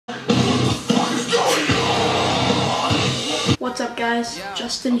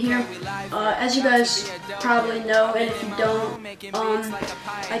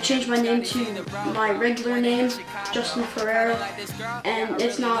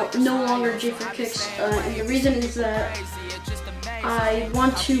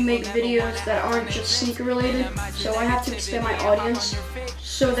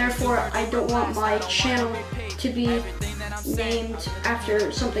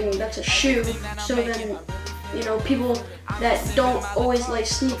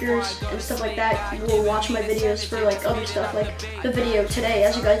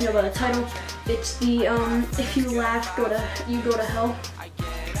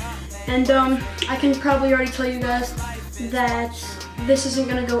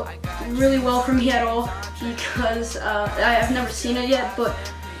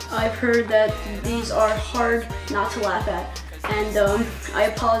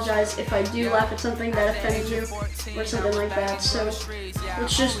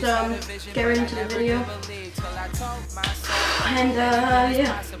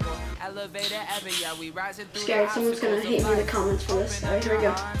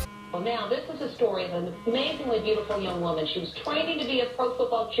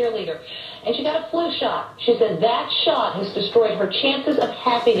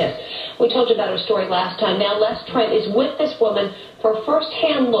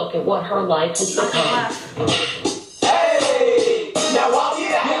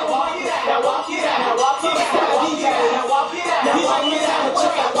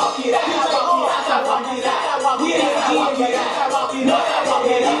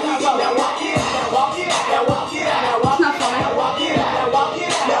walk it out, now walk it out, now walk it out, now walk it out, now walk it out, now walk it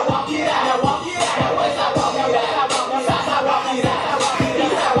out, now walk it out, now walk it out, now what's I walk it out, now walk it out, now walk it out, now walk it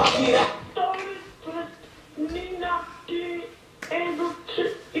out, now walk it out. Me not being able to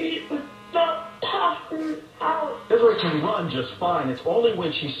eat without passing out. Hillary can run just fine. It's only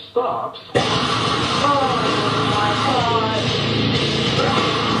when she stops. Oh my god.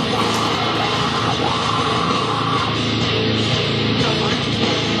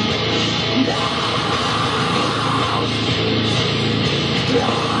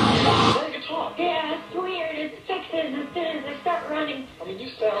 Yeah, it's weird. It fixes as soon as I start running. I mean, you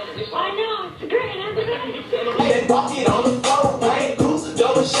sound. I know, it's great. I'm great. Then walk it on the floor, right? Goose,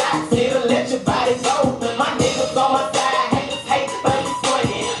 double shots, it'll let your body go. My niggas on my side, haters hate, but it's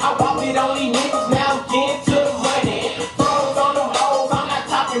funny. I walk it on these niggas, now I'm getting to the money. Froze on them hoes, I'm not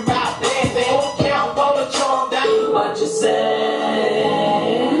talking about that. They won't count for the charm down. What you say?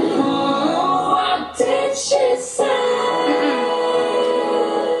 What did she say?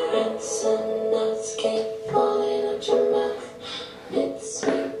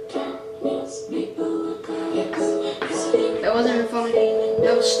 That wasn't even funny.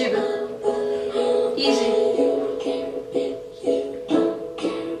 That was stupid. Easy.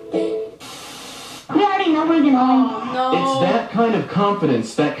 We already know we're gonna win. Oh no. It's that kind of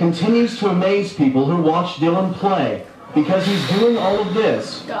confidence that continues to amaze people who watch Dylan play, because he's doing all of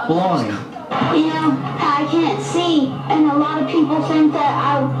this blind. You know, I can't see, and a lot of people think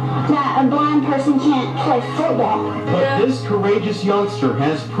that a blind person can't play football. But this courageous youngster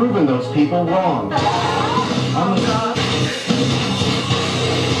has proven those people wrong. Oh god.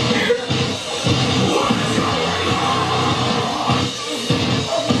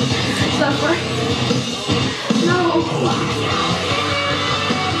 Suffer. No.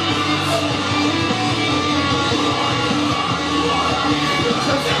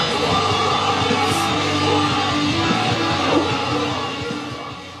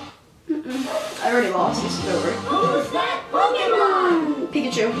 I already lost. This is over. Who's that Pokemon?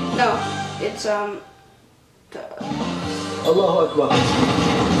 Pikachu. No, it's Allahu Akbar.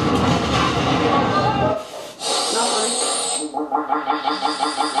 not funny.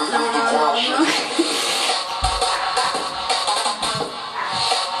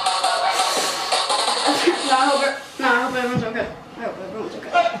 No. I hope everyone's okay. I hope everyone's okay.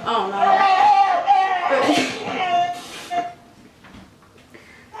 Oh no.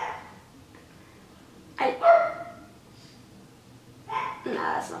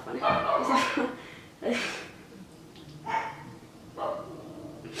 Nah, that's not funny.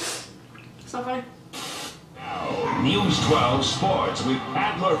 It's not funny. News 12 Sports with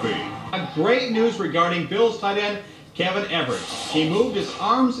Pat Murphy. Great news regarding Bills tight end Kevin Everett. He moved his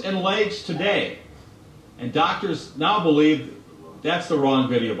arms and legs today. And doctors now believe that's the wrong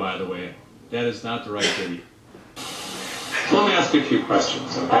video, by the way. That is not the right video. Let me ask you a few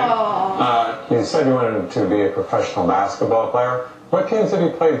questions, okay? You said you wanted to be a professional basketball player. What teams have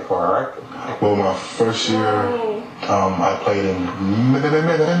you played for, Eric? Well, my first year, I played in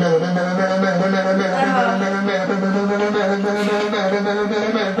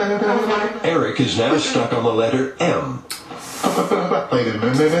is now stuck on the letter M.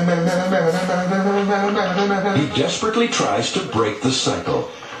 He desperately tries to break the cycle.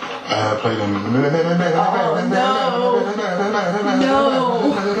 I played in... Oh, no.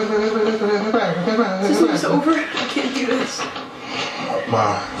 This one's over. I can't do this.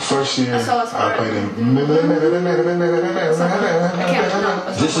 My first year, I played in...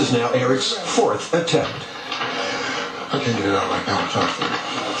 This is now Eric's 4th attempt. I can't get it out like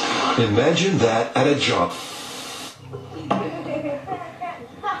that. Imagine that at a job.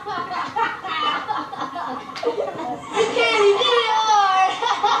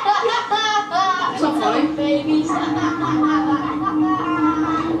 It's not funny. Babies. It's not funny.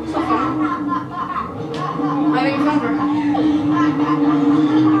 I think it's over.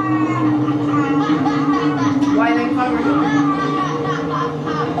 Why are they hungry?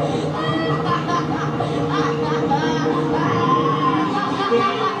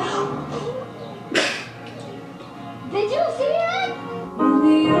 Did you see it? In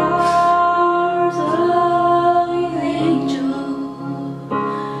the arms of the angel.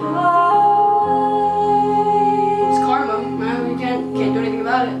 It's karma, man. We can't do anything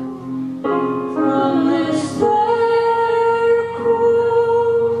about it. From this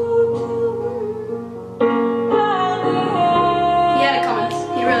he had it coming.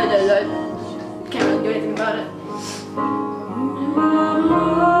 He really did. I can't really do anything about it.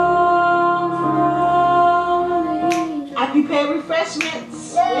 I prepare refreshments.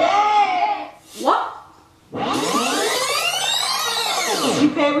 What?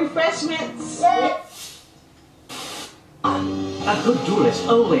 Prepare refreshments. A good duelist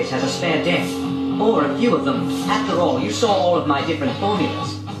always has a spare deck, or a few of them. After all, you saw all of my different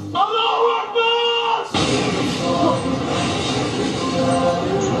formulas.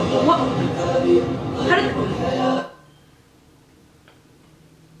 What? How did...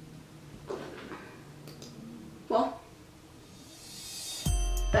 Well,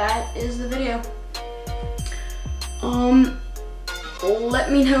 that is the video.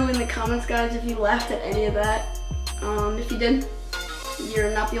 Let me know in the comments, guys, if you laughed at any of that. If you did,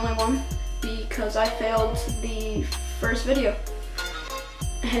 you're not the only one, because I failed the first video.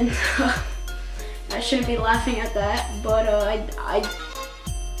 And I shouldn't be laughing at that, but I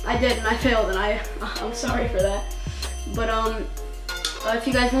did, and I failed, and I'm sorry for that. But if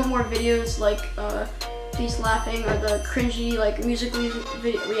you guys want more videos like these laughing or the cringy like musical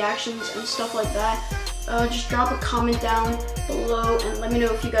reactions and stuff like that, just drop a comment down below and let me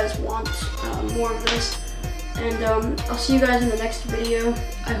know if you guys want more of this. And I'll see you guys in the next video.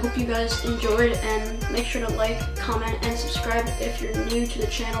 I hope you guys enjoyed, and make sure to like, comment, and subscribe if you're new to the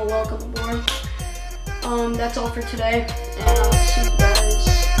channel. Welcome aboard. That's all for today, and I'll see you guys.